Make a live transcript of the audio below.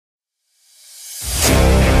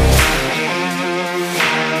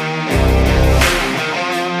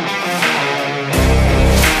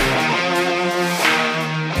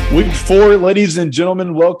Week 4, ladies and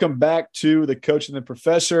gentlemen, welcome back to The Coach and the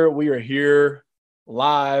Professor. We are here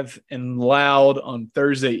live and loud on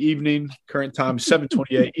Thursday evening, current time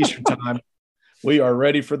 7:28 Eastern time. We are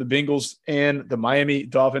ready for the Bengals and the Miami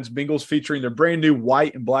Dolphins. Bengals featuring their brand new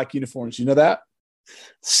white and black uniforms. You know that?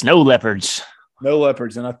 Snow leopards. No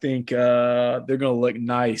leopards, and I think they're going to look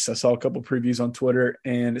nice. I saw a couple previews on Twitter,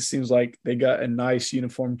 and it seems like they got a nice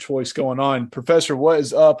uniform choice going on. Professor, what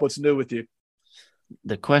is up? What's new with you?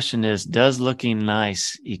 The question is, does looking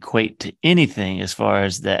nice equate to anything as far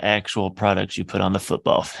as the actual products you put on the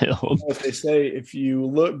football field? As they say, if you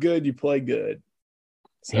look good, you play good.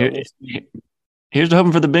 So here's the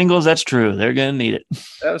hoping for the Bengals. That's true. They're going to need it.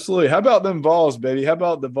 Absolutely. How about them Vols, baby? How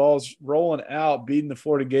about the Vols rolling out, beating the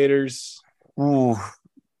Florida Gators? Ooh,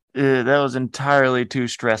 that was entirely too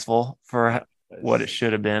stressful for what it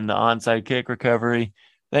should have been. The onside kick recovery.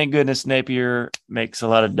 Thank goodness Napier makes a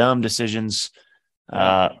lot of dumb decisions.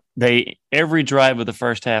 Every drive of the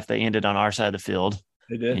first half, they ended on our side of the field.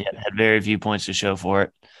 They did. Had very few points to show for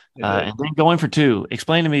it. And then going for two.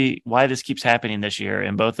 Explain to me why this keeps happening this year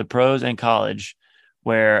in both the pros and college,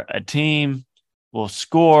 where a team will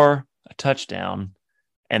score a touchdown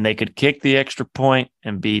and they could kick the extra point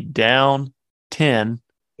and be down 10.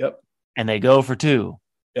 Yep. And they go for two.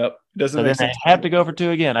 Yep. So then they have to go for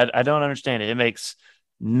two again. I don't understand it. It makes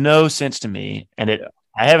no sense to me. And it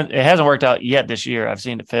hasn't worked out yet this year. I've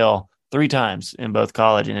seen it fail 3 times in both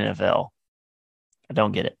college and NFL. I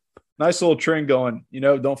don't get it. Nice little trend going.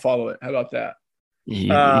 Don't follow it. How about that?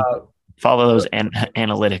 You follow those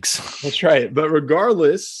analytics. That's right. But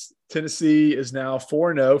regardless, Tennessee is now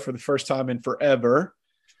 4-0 for the first time in forever.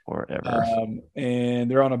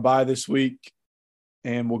 And they're on a bye this week.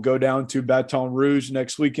 And we'll go down to Baton Rouge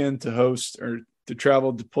next weekend to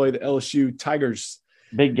travel to play the LSU Tigers.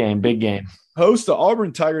 Big game. Host the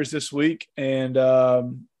Auburn Tigers this week. And that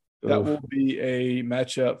will be a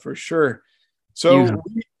matchup for sure. So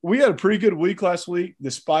we had a pretty good week last week,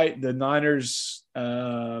 despite the Niners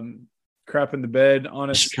crapping the bed on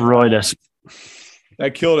us. Destroyed us.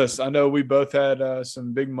 That killed us. I know we both had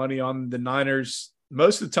some big money on the Niners.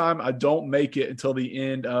 Most of the time, I don't make it until the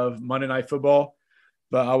end of Monday Night Football,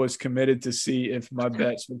 but I was committed to see if my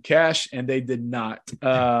bets would cash, and they did not.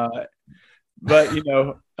 But,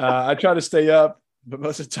 I try to stay up, but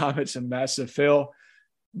most of the time it's a massive fail.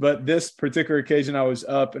 But this particular occasion, I was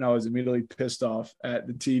up and I was immediately pissed off at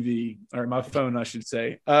the TV, or my phone, I should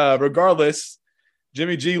say. Regardless,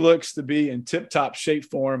 Jimmy G looks to be in tip-top shape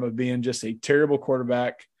form of being just a terrible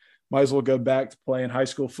quarterback. Might as well go back to playing high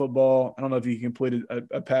school football. I don't know if you completed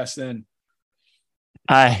a pass then.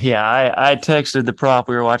 I texted the prop.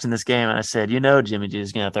 We were watching this game, and I said, Jimmy G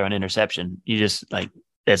is going to throw an interception. You just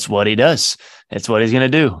that's what he does. That's what he's going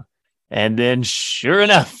to do. And then sure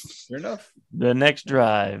enough, the next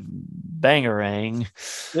drive, bangarang.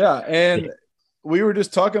 Yeah, and we were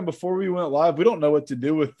just talking before we went live. We don't know what to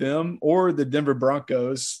do with them or the Denver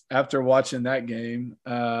Broncos after watching that game.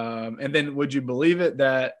 And then would you believe it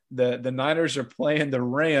that the Niners are playing the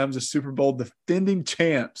Rams, the Super Bowl defending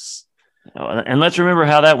champs? And let's remember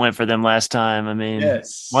how that went for them last time. I mean,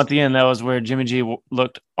 once again, that was where Jimmy G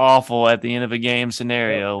looked awful at the end of a game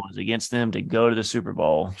scenario. Was against them to go to the Super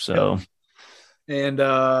Bowl. So, and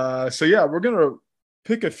we're going to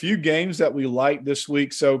pick a few games that we like this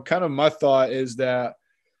week. So kind of my thought is that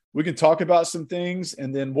we can talk about some things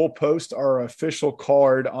and then we'll post our official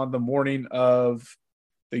card on the morning of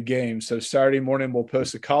the game. So Saturday morning, we'll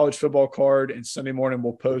post a college football card, and Sunday morning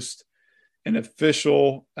we'll post an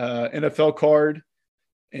official NFL card.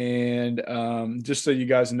 And just so you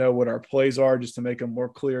guys know what our plays are, just to make them more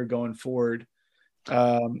clear going forward.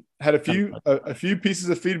 Had a few pieces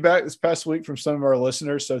of feedback this past week from some of our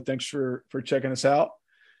listeners, so thanks for checking us out.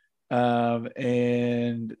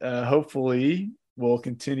 And hopefully we'll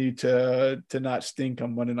continue to not stink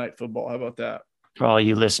on Monday Night Football. How about that? For all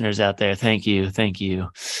you listeners out there, thank you.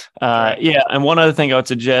 And one other thing I would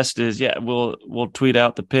suggest is, we'll tweet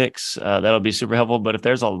out the picks. That'll be super helpful. But if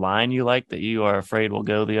there's a line you like that you are afraid will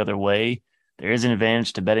go the other way, there is an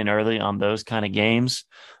advantage to betting early on those kind of games.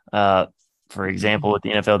 For example, with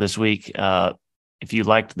the NFL this week, if you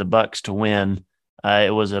liked the Bucs to win,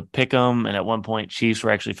 it was a pick 'em, and at one point, Chiefs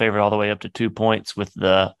were actually favored all the way up to 2 points with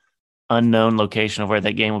the unknown location of where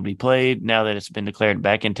that game will be played. Now that it's been declared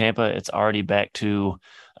back in Tampa, it's already back to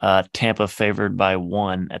Tampa favored by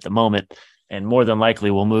 1 at the moment, and more than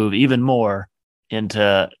likely will move even more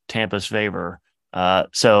into Tampa's favor.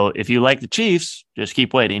 So if you like the Chiefs, just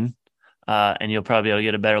keep waiting. And you'll probably be able to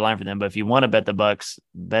get a better line for them. But if you want to bet the Bucs,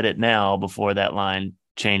 bet it now before that line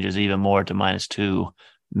changes even more to -2.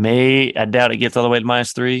 I doubt it gets all the way to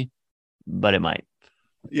 -3, but it might.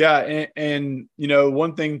 Yeah, and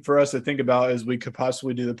one thing for us to think about is we could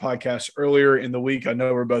possibly do the podcast earlier in the week. I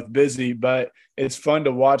know we're both busy, but it's fun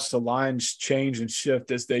to watch the lines change and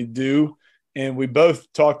shift as they do. And we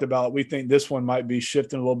both talked about we think this one might be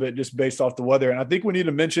shifting a little bit just based off the weather. And I think we need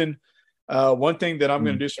to mention one thing that I'm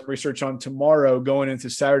going to do some research on tomorrow going into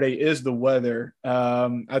Saturday is the weather.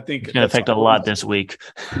 I think it's going to affect a lot this week.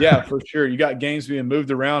 Yeah, for sure. You got games being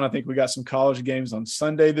moved around. I think we got some college games on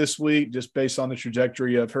Sunday this week, just based on the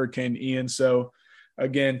trajectory of Hurricane Ian. So,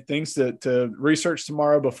 again, things to research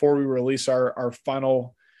tomorrow before we release our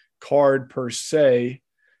final card per se.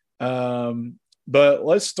 But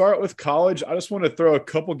let's start with college. I just want to throw a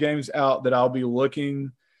couple games out that I'll be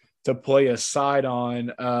looking to play a side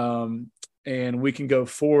on, and we can go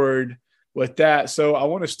forward with that. So I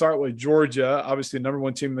want to start with Georgia, obviously the number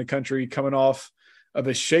one team in the country, coming off of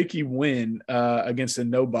a shaky win against a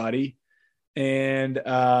nobody. And,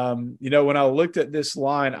 when I looked at this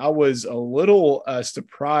line, I was a little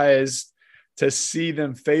surprised to see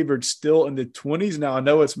them favored still in the 20s. Now, I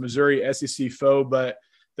know it's Missouri SEC foe, but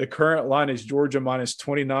the current line is Georgia minus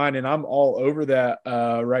 29, and I'm all over that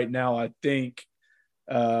right now, I think.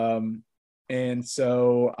 And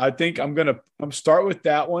so I think I'm start with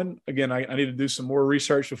that one. Again, I need to do some more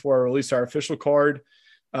research before I release our official card.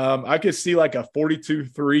 I could see like a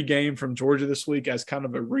 42-3 game from Georgia this week as kind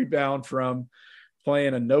of a rebound from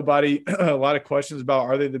playing a nobody. A lot of questions about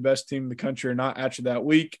are they the best team in the country or not after that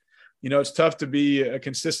week. It's tough to be a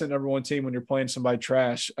consistent number one team when you're playing somebody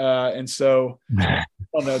trash. And so I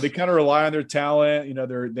don't know, they kind of rely on their talent.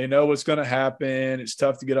 They know what's going to happen. It's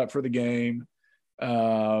tough to get up for the game.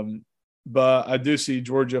 But I do see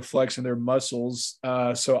Georgia flexing their muscles.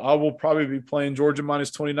 So I will probably be playing Georgia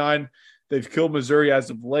minus 29. They've killed Missouri as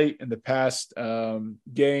of late in the past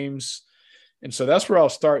games. And so that's where I'll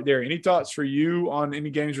start there. Any thoughts for you on any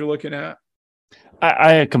games you're looking at?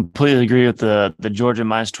 I completely agree with the Georgia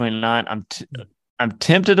minus 29. I'm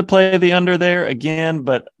tempted to play the under there again,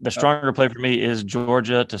 but the stronger play for me is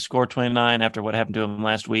Georgia to score 29 after what happened to them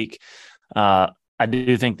last week. I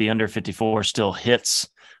do think the under 54 still hits,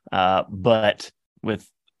 but with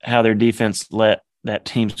how their defense let that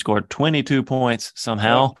team score 22 points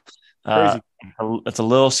somehow, it's a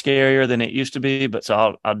little scarier than it used to be. But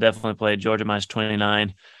so I'll definitely play Georgia minus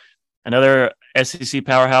 29. Another SEC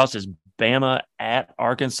powerhouse is Bama at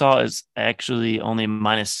Arkansas is actually only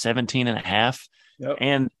minus 17.5. Yep.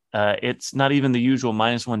 And it's not even the usual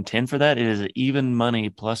minus 110 for that. It is even money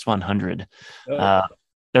plus 100.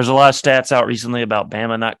 There's a lot of stats out recently about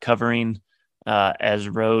Bama not covering as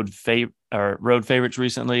road favorites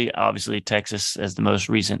recently. Obviously, Texas as the most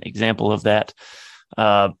recent example of that.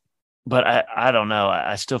 But I don't know.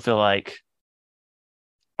 I still feel like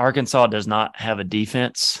Arkansas does not have a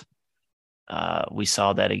defense. We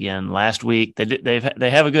saw that again last week. They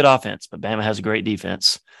have a good offense, but Bama has a great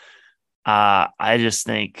defense. I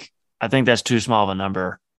think that's too small of a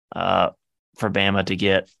number for Bama to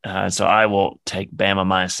get. So I will take Bama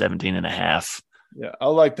minus 17.5. Yeah, I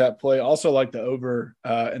like that play. Also like the over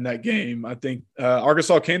in that game. I think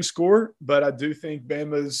Arkansas can score, but I do think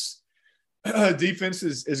Bama's defense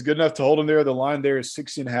is good enough to hold them there. The line there is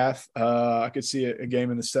 60.5. I could see a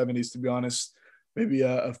game in the 70s, to be honest. Maybe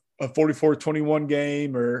a 44-21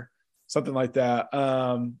 game or something like that.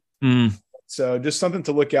 So just something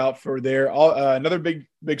to look out for there. Another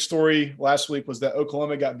big story last week was that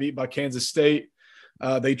Oklahoma got beat by Kansas State.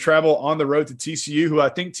 They travel on the road to TCU, who I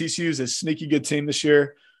think TCU is a sneaky good team this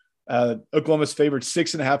year. Oklahoma's favored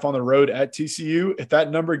 6.5 on the road at TCU. If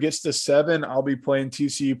that number gets to 7, I'll be playing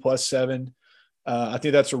TCU plus 7. I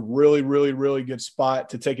think that's a really, really, really good spot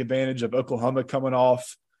to take advantage of Oklahoma coming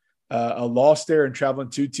off a loss there and traveling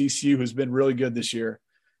to TCU, who's been really good this year.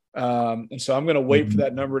 And so I'm going to wait for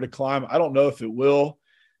that number to climb. I don't know if it will,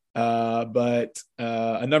 but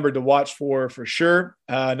a number to watch for sure.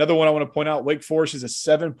 Another one I want to point out, Wake Forest is a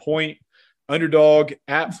 7-point underdog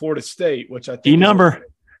at Florida State, which I think number.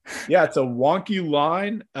 Yeah, it's a wonky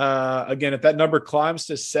line. Again, if that number climbs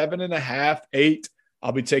to 7.5, 8,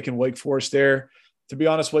 I'll be taking Wake Forest there. To be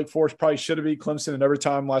honest, Wake Forest probably should have beat Clemson in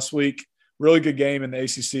overtime last week. Really good game in the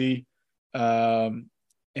ACC.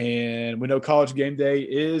 And we know College Game Day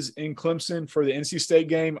is in Clemson for the NC State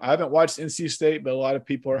game. I haven't watched NC State, but a lot of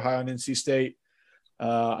people are high on NC State.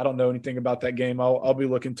 I don't know anything about that game. I'll be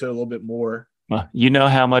looking to a little bit more. Well, you know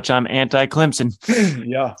how much I'm anti-Clemson.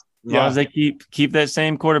 Yeah. As long as they keep that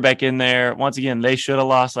same quarterback in there. Once again, they should have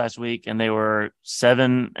lost last week, and they were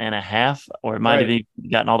 7.5, or it might have even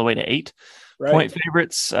gotten all the way to 8. Point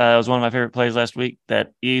favorites. It was one of my favorite plays last week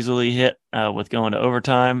that easily hit with going to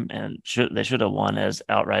overtime, and they should have won as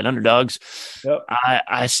outright underdogs. Yep.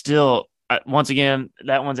 I still once again,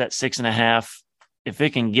 that one's at 6.5. If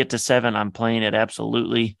it can get to 7, I'm playing it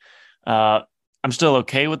absolutely. I'm still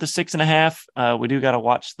okay with the 6.5. We do got to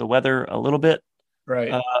watch the weather a little bit,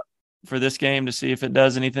 Right. For this game to see if it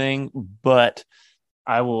does anything. But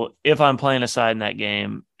I will, if I'm playing a side in that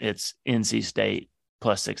game, it's NC State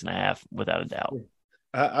plus 6.5 without a doubt.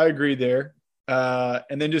 I agree there.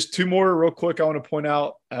 And then just two more real quick. I want to point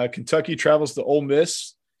out Kentucky travels to Ole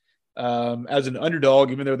Miss as an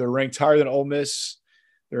underdog, even though they're ranked higher than Ole Miss.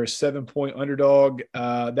 They're a 7-point underdog.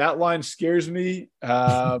 That line scares me.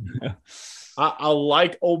 I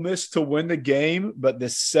like Ole Miss to win the game, but the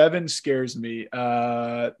 7 scares me.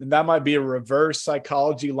 And that might be a reverse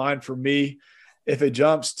psychology line for me. If it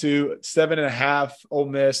jumps to 7.5 Ole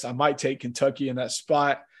Miss, I might take Kentucky in that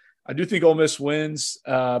spot. I do think Ole Miss wins,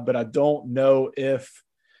 but I don't know if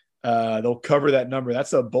they'll cover that number.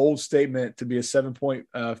 That's a bold statement to be a 7-point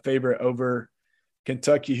favorite over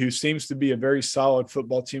Kentucky, who seems to be a very solid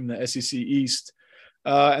football team in the SEC East.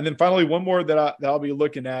 And then finally, one more that I'll be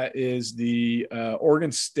looking at is the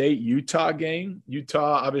Oregon State-Utah game.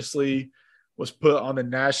 Utah obviously was put on the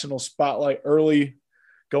national spotlight early,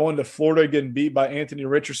 going to Florida, getting beat by Anthony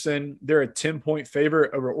Richardson. They're a 10-point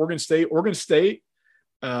favorite over Oregon State. Oregon State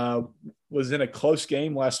was in a close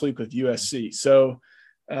game last week with USC. So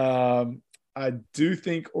I do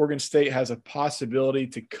think Oregon State has a possibility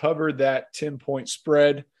to cover that 10-point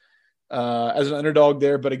spread as an underdog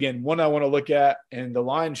there. But again, one I want to look at, and the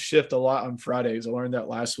lines shift a lot on Fridays. I learned that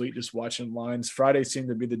last week just watching lines. Fridays seem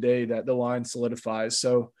to be the day that the line solidifies.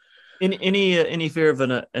 So any fear of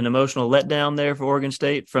an emotional letdown there for Oregon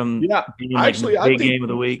State from being like the big game of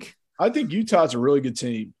the week? I think Utah's a really good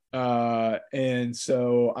team. And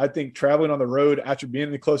so I think traveling on the road after being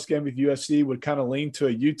in a close game with USC would kind of lean to a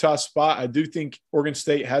Utah spot. I do think Oregon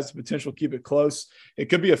State has the potential to keep it close. It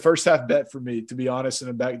could be a first half bet for me, to be honest, in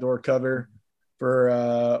a backdoor cover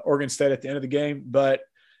for Oregon State at the end of the game. But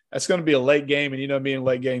that's going to be a late game. And, you know, me in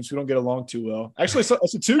late games, we don't get along too well. Actually,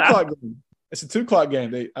 it's a 2 o'clock game. It's a 2 o'clock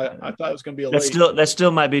game. I thought it was going to be a late. That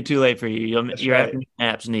still might be too late for you. Your afternoon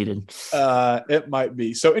naps needed. It might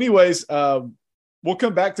be. So anyways, we'll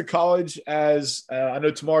come back to college as I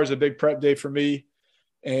know tomorrow's a big prep day for me.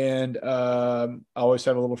 And I always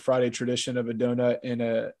have a little Friday tradition of a donut and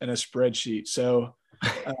a spreadsheet. So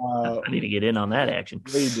I need to get in on that action.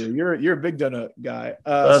 You do. You're a big donut guy.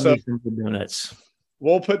 Love me some good donuts.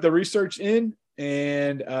 We'll put the research in,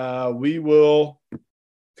 and we will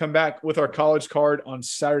come back with our college card on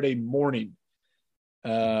Saturday morning.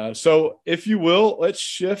 So if you will, let's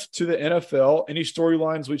shift to the NFL. Any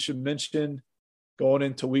storylines we should mention going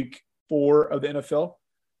into week 4 of the NFL?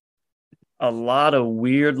 A lot of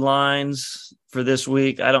weird lines for this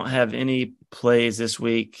week. I don't have any plays this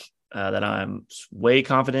week that I'm way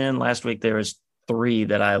confident in. Last week, there was 3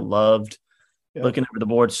 that I loved. Yep. Looking over the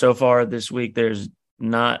board so far this week, there's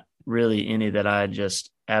not really any that I just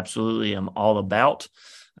absolutely am all about.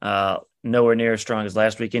 Nowhere near as strong as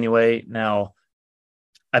last week anyway. Now,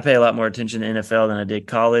 I pay a lot more attention to NFL than I did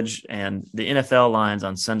college, and the NFL lines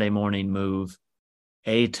on Sunday morning move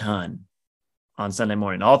a ton on Sunday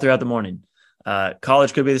morning, all throughout the morning.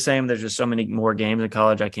 College could be the same. There's just so many more games in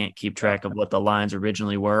college. I can't keep track of what the lines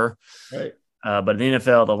originally were. Right. But in the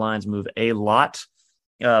NFL, the lines move a lot.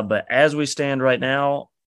 But as we stand right now,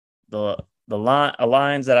 the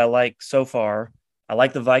lines that I like so far, I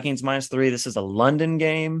like the Vikings -3. This is a London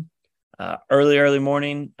game, early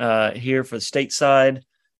morning here for the stateside.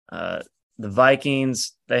 The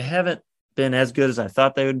Vikings, they haven't been as good as I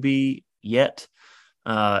thought they would be yet.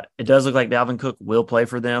 It does look like Dalvin Cook will play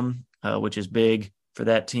for them, which is big for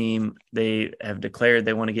that team. They have declared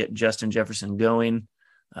they want to get Justin Jefferson going.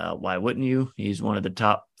 Why wouldn't you? He's one of the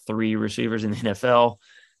top 3 receivers in the NFL.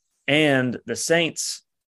 And the Saints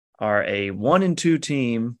are a 1-2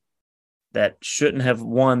 team that shouldn't have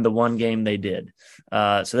won the one game they did.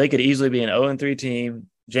 So they could easily be an 0-3 team.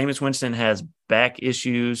 Jameis Winston has back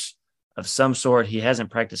issues of some sort. He hasn't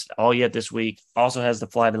practiced all yet this week. Also has the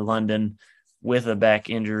flight to London with a back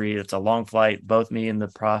injury. It's a long flight. Both me and the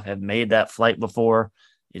prof have made that flight before.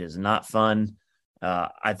 It is not fun.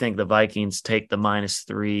 I think the Vikings take the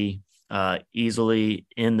 -3 easily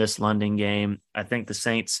in this London game. I think the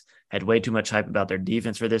Saints had way too much hype about their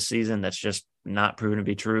defense for this season. That's just not proven to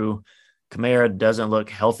be true. Kamara doesn't look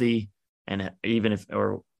healthy, and even if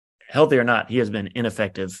or healthy or not, he has been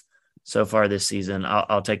ineffective so far this season.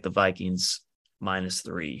 I'll take the Vikings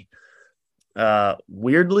 -3.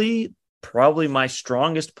 Weirdly, probably my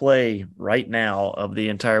strongest play right now of the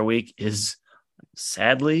entire week is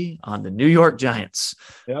sadly on the New York Giants,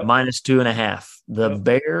 -2.5. The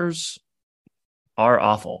Bears are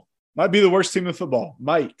awful. Might be the worst team in football.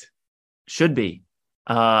 Might. Should be.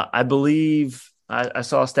 I believe I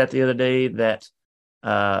saw a stat the other day that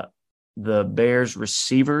the Bears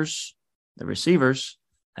the receivers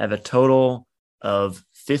have a total of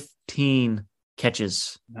 15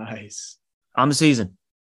 catches Nice. on the season.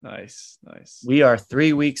 Nice. We are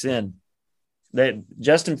 3 weeks in. That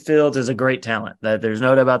Justin Fields is a great talent. That there's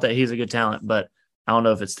no doubt about that. He's a good talent, but I don't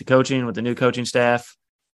know if it's the coaching with the new coaching staff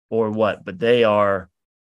or what, but they are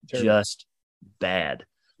just bad.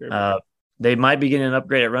 They might be getting an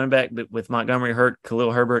upgrade at running back, but with Montgomery hurt,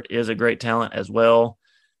 Khalil Herbert is a great talent as well.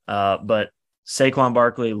 But Saquon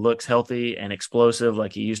Barkley looks healthy and explosive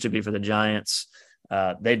like he used to be for the Giants.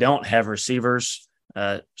 They don't have receivers.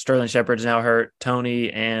 Sterling Shepard's now hurt. Tony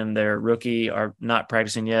and their rookie are not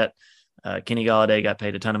practicing yet. Kenny Golladay got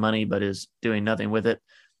paid a ton of money, but is doing nothing with it.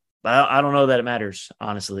 But I don't know that it matters,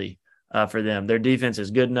 honestly, for them. Their defense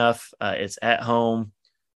is good enough. It's at home.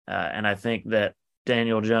 And I think that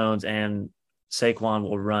Daniel Jones and Saquon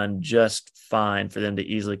will run just fine for them to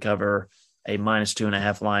easily cover a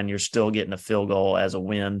 -2.5 line. You're still getting a field goal as a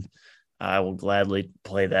win. I will gladly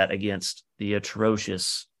play that against the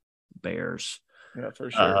atrocious Bears. Yeah,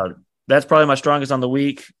 for sure. That's probably my strongest on the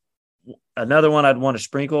week. Another one I'd want to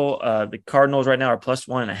sprinkle. The Cardinals right now are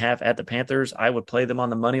 +1.5 at the Panthers. I would play them on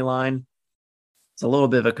the money line. It's a little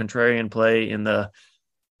bit of a contrarian play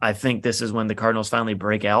I think this is when the Cardinals finally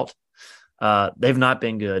break out. They've not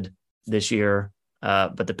been good this year,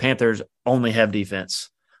 but the Panthers only have defense.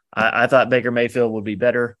 I thought Baker Mayfield would be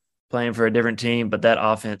better playing for a different team, but that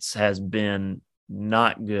offense has been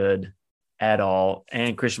not good at all.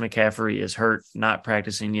 And Christian McCaffrey is hurt, not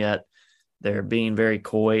practicing yet. They're being very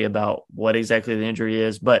coy about what exactly the injury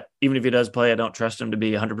is. But even if he does play, I don't trust him to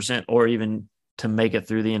be 100% or even to make it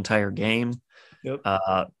through the entire game. Yep.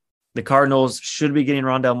 The Cardinals should be getting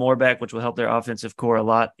Rondale Moore back, which will help their offensive core a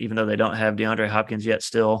lot, even though they don't have DeAndre Hopkins yet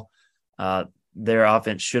still. Their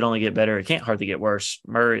offense should only get better. It can't hardly get worse.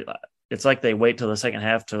 Murray, it's like they wait till the second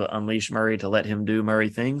half to unleash Murray to let him do Murray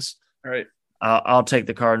things. All right. I'll take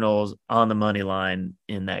the Cardinals on the money line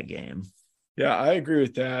in that game. Yeah, I agree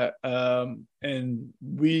with that. And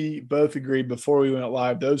we both agreed before we went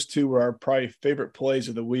live, those two were our probably favorite plays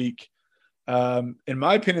of the week. In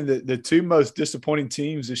my opinion, the two most disappointing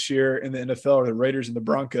teams this year in the NFL are the Raiders and the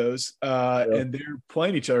Broncos, and they're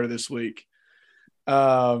playing each other this week.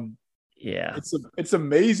 It's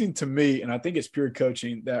amazing to me, and I think it's pure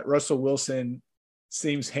coaching, that Russell Wilson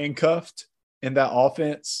seems handcuffed in that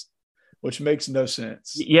offense, which makes no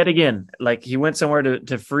sense. Yet again, like he went somewhere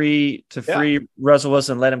to free Russell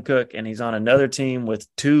Wilson, let him cook, and he's on another team with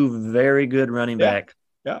two very good running back.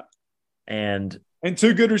 Yeah. And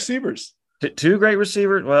two good receivers. Two great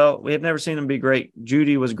receivers. Well, we have never seen them be great.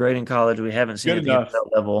 Judy was great in college. We haven't seen it at the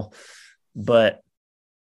NFL level, but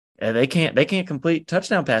they can't complete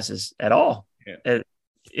touchdown passes at all. Yeah.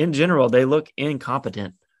 In general, they look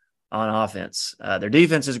incompetent on offense. Their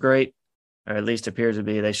defense is great, or at least appears to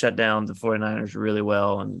be. They shut down the 49ers really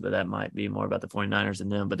well, but that might be more about the 49ers than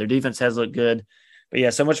them. But their defense has looked good. But yeah,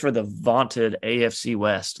 so much for the vaunted AFC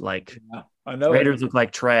West. I know Raiders look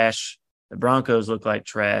like trash. The Broncos look like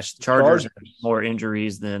trash. The Chargers have more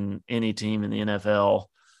injuries than any team in the NFL.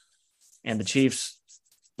 And the Chiefs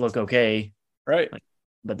look okay. Right.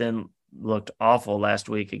 But then looked awful last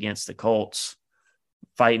week against the Colts,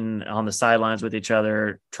 fighting on the sidelines with each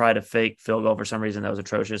other, try to fake field goal for some reason. That was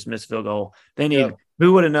atrocious. Missed field goal.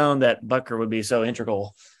 Who would have known that Butker would be so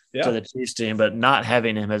integral to the Chiefs team, but not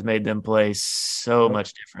having him has made them play so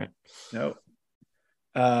much different.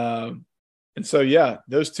 And so,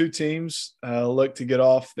 those two teams look to get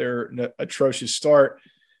off their atrocious start.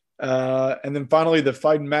 And then finally, the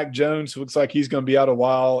fighting Mac Jones looks like he's going to be out a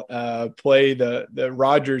while, play the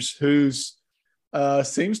Rodgers, who's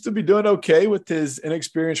seems to be doing okay with his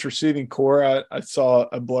inexperienced receiving core. I saw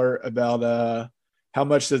a blur about how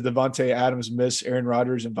much does Davante Adams miss Aaron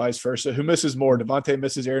Rodgers and vice versa. Who misses more? Davante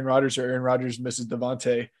misses Aaron Rodgers or Aaron Rodgers misses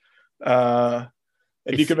Davante?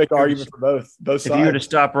 And you can make an argument for both sides. If you were to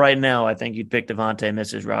stop right now, I think you'd pick Davante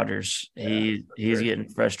misses Rodgers. He's getting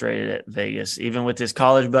frustrated at Vegas, even with his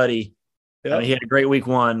college buddy. Yep. I mean, he had a great week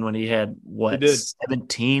one when he had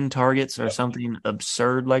 17 targets or something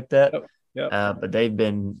absurd like that. Yep. But they've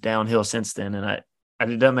been downhill since then, and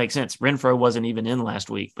it doesn't make sense. Renfro wasn't even in last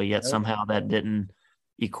week, but yet somehow that didn't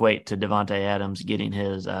equate to Davante Adams getting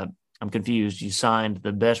his. I'm confused. You signed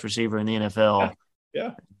the best receiver in the NFL,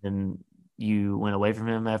 and you went away from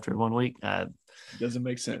him after 1 week. Doesn't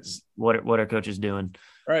make sense. What are coaches doing?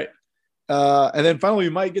 Right. And then finally, we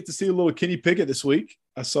might get to see a little Kenny Pickett this week.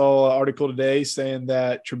 I saw an article today saying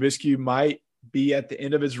that Trubisky might be at the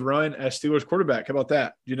end of his run as Steelers quarterback. How about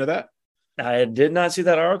that? Do you know that? I did not see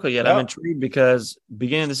that article yet. Yep. I'm intrigued because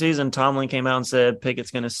beginning of the season, Tomlin came out and said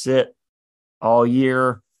Pickett's going to sit all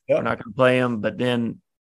year. Yep. We're not going to play him. But then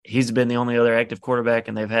he's been the only other active quarterback,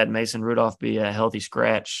 and they've had Mason Rudolph be a healthy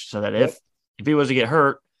scratch so that if he was to get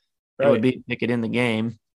hurt, it would be Pickett in the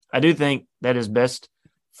game. I do think that is best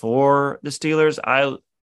for the Steelers.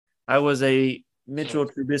 I was a Mitchell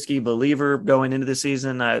Trubisky believer going into the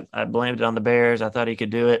season. I blamed it on the Bears. I thought he could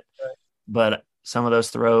do it. But some of those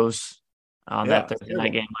throws on that Thursday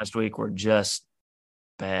night game last week were just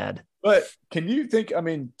bad. But can you think,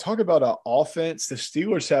 talk about an offense. The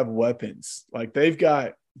Steelers have weapons. Like, they've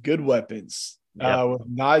got good weapons with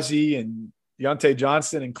Najee and Deontay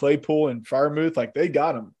Johnson and Claypool and Freiermuth. Like, they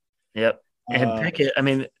got them. Yep. And Pickett,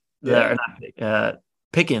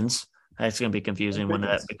 Pickens, that's going to be confusing when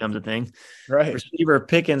that becomes a thing. Right. Receiver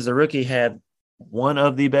Pickens, the rookie, had one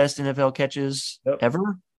of the best NFL catches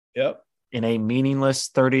ever. Yep. In a meaningless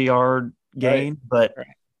 30-yard gain, but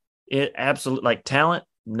it absolutely, like, talent,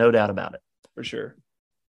 no doubt about it. For sure.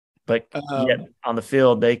 But yet on the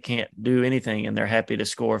field, they can't do anything, and they're happy to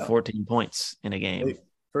score 14 points in a game.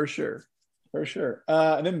 For sure. For sure.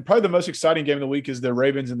 And then probably the most exciting game of the week is the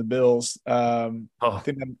Ravens and the Bills. I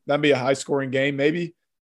think that'd be a high-scoring game, maybe.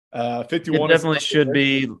 51. It definitely should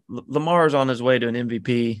be. Lamar's on his way to an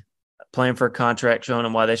MVP, playing for a contract, showing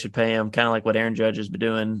him why they should pay him, kind of like what Aaron Judge has been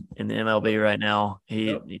doing in the MLB right now.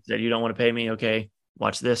 He said, "You don't want to pay me? Okay,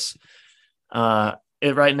 watch this." Right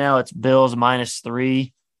now it's Bills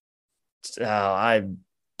 -3. I'm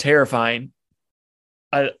terrifying.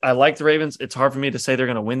 I like the Ravens. It's hard for me to say they're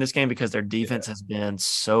going to win this game because their defense has been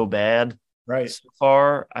so bad so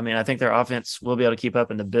far. I think their offense will be able to keep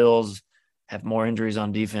up, and the Bills have more injuries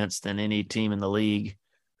on defense than any team in the league.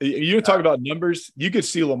 You talk about numbers. You could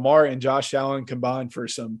see Lamar and Josh Allen combined for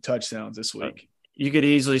some touchdowns this week. You could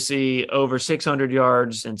easily see over 600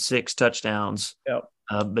 yards and 6 touchdowns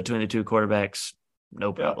between the two quarterbacks.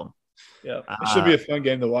 No problem. Yeah. It should be a fun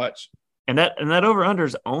game to watch. And that over-under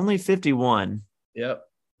is only 51. Yep.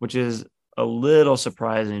 Which is a little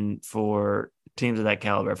surprising for teams of that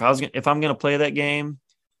caliber. If I'm going to play that game,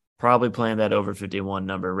 probably playing that over 51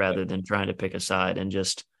 number rather than trying to pick a side and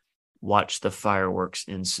just watch the fireworks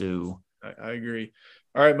ensue. I agree.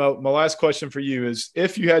 All right, my last question for you is,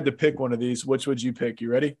 if you had to pick one of these, which would you pick?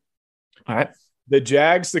 You ready? All right. The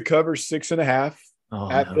Jags to cover 6.5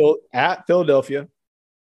 at Philadelphia.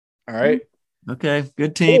 All right. Okay.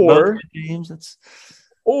 Good team. Both good teams.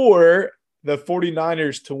 Or the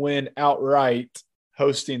 49ers to win outright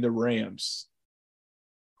hosting the Rams.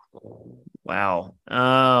 Wow.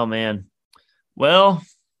 Oh, man. Well,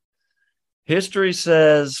 history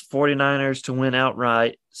says 49ers to win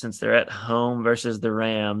outright since they're at home versus the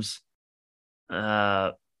Rams.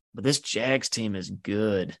 But this Jags team is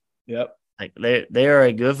good. Yep. Like they are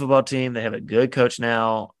a good football team. They have a good coach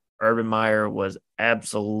now. Urban Meyer was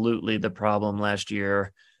absolutely the problem last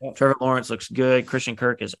year. Yep. Trevor Lawrence looks good. Christian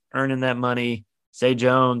Kirk is earning that money. Zay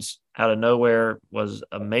Jones out of nowhere was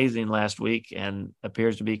amazing last week and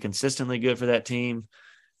appears to be consistently good for that team.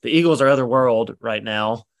 The Eagles are otherworld right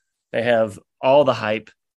now. They have all the hype.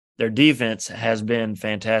 Their defense has been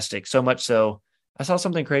fantastic. So much so, I saw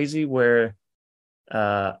something crazy where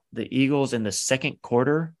the Eagles in the second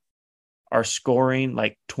quarter are scoring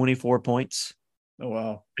like 24 points. Oh,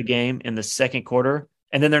 wow. A game in the second quarter.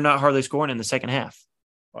 And then they're not hardly scoring in the second half.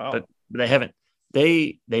 Wow. But they haven't.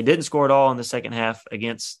 They didn't score at all in the second half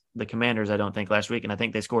against the Commanders, I don't think, last week. And I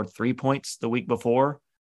think they scored 3 points the week before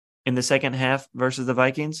in the second half versus the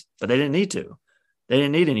Vikings, but they didn't need to. They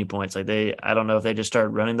didn't need any points. I don't know if they just started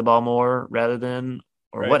running the ball more rather than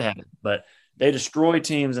or what happened, but they destroyed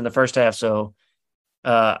teams in the first half. So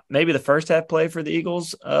maybe the first half play for the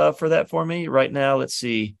Eagles for me right now. Let's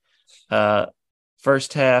see.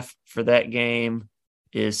 First half for that game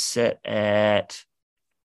is set at,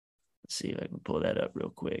 let's see if I can pull that up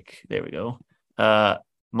real quick. There we go.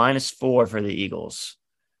 -4 for the Eagles.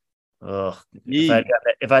 Ugh.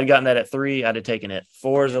 If I'd gotten that at 3, I'd have taken it.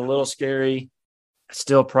 4 is a little scary. I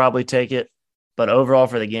still probably take it. But overall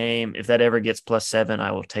for the game, if that ever gets +7,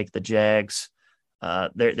 I will take the Jags.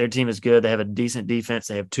 Their team is good. They have a decent defense.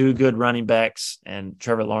 They have 2 good running backs, and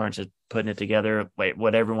Trevor Lawrence is putting it together.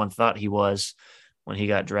 What everyone thought he was when he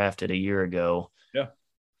got drafted a year ago. Yeah.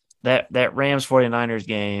 That Rams 49ers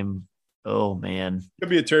game, oh man. Could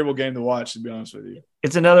be a terrible game to watch, to be honest with you.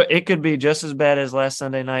 It could be just as bad as last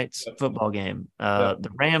Sunday night's football game.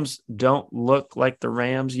 The Rams don't look like the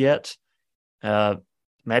Rams yet.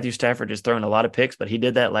 Matthew Stafford is throwing a lot of picks, but he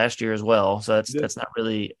did that last year as well. So that's not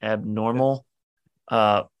really abnormal.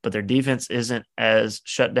 But their defense isn't as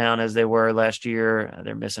shut down as they were last year.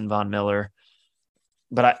 They're missing Von Miller.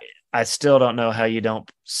 But I still don't know how you don't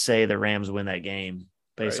say the Rams win that game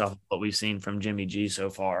based Right. off of what we've seen from Jimmy G so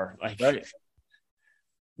far. Right.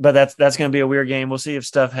 But that's going to be a weird game. We'll see if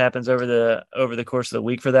stuff happens over the course of the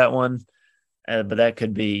week for that one. But that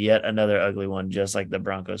could be yet another ugly one, just like the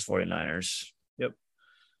Broncos 49ers. Yep.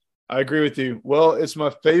 I agree with you. Well, it's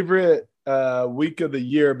my favorite week of the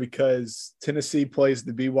year because Tennessee plays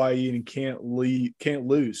the BYU and can't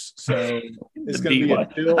lose. So it's going to be a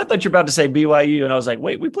chill. I thought you were about to say BYU, and I was like,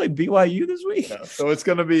 wait, we played BYU this week? Yeah, so it's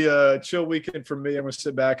going to be a chill weekend for me. I'm going to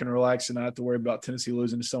sit back and relax and not have to worry about Tennessee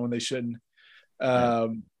losing to someone they shouldn't.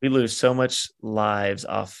 We lose so much lives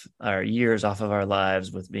off our years off of our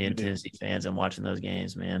lives with being Tennessee fans and watching those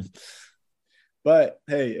games, man. But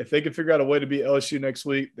hey, if they can figure out a way to beat LSU next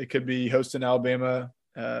week, they could be hosting Alabama,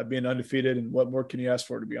 being undefeated. And what more can you ask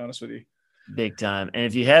for, to be honest with you? Big time. And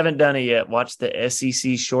if you haven't done it yet, watch the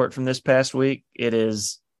SEC short from this past week. It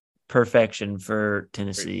is perfection for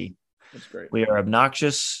Tennessee. That's great. We are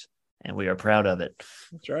obnoxious and we are proud of it.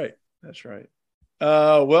 That's right. That's right.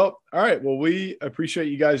 Well, all right. Well, we appreciate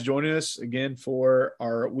you guys joining us again for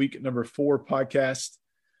our week number 4 podcast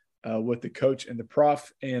with the coach and the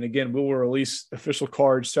prof. And again, we will release official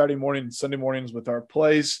cards Saturday morning and Sunday mornings with our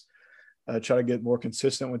plays. Try to get more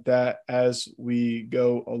consistent with that as we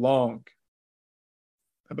go along.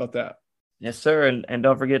 How about that? Yes, sir. And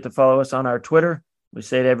don't forget to follow us on our Twitter. We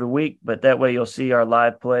say it every week, but that way you'll see our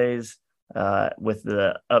live plays with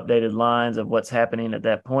the updated lines of what's happening at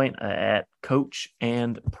that point at Coach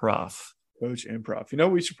and Prof. Coach and Prof. You know,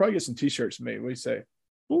 we should probably get some T-shirts made. What do you say?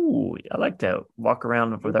 Ooh, I like to walk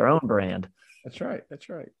around with our own brand. That's right. That's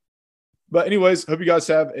right. But anyways, hope you guys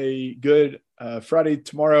have a good Friday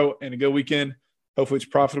tomorrow and a good weekend. Hopefully it's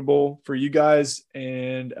profitable for you guys,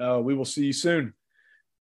 and we will see you soon.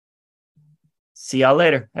 See y'all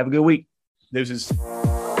later. Have a good week. Deuces.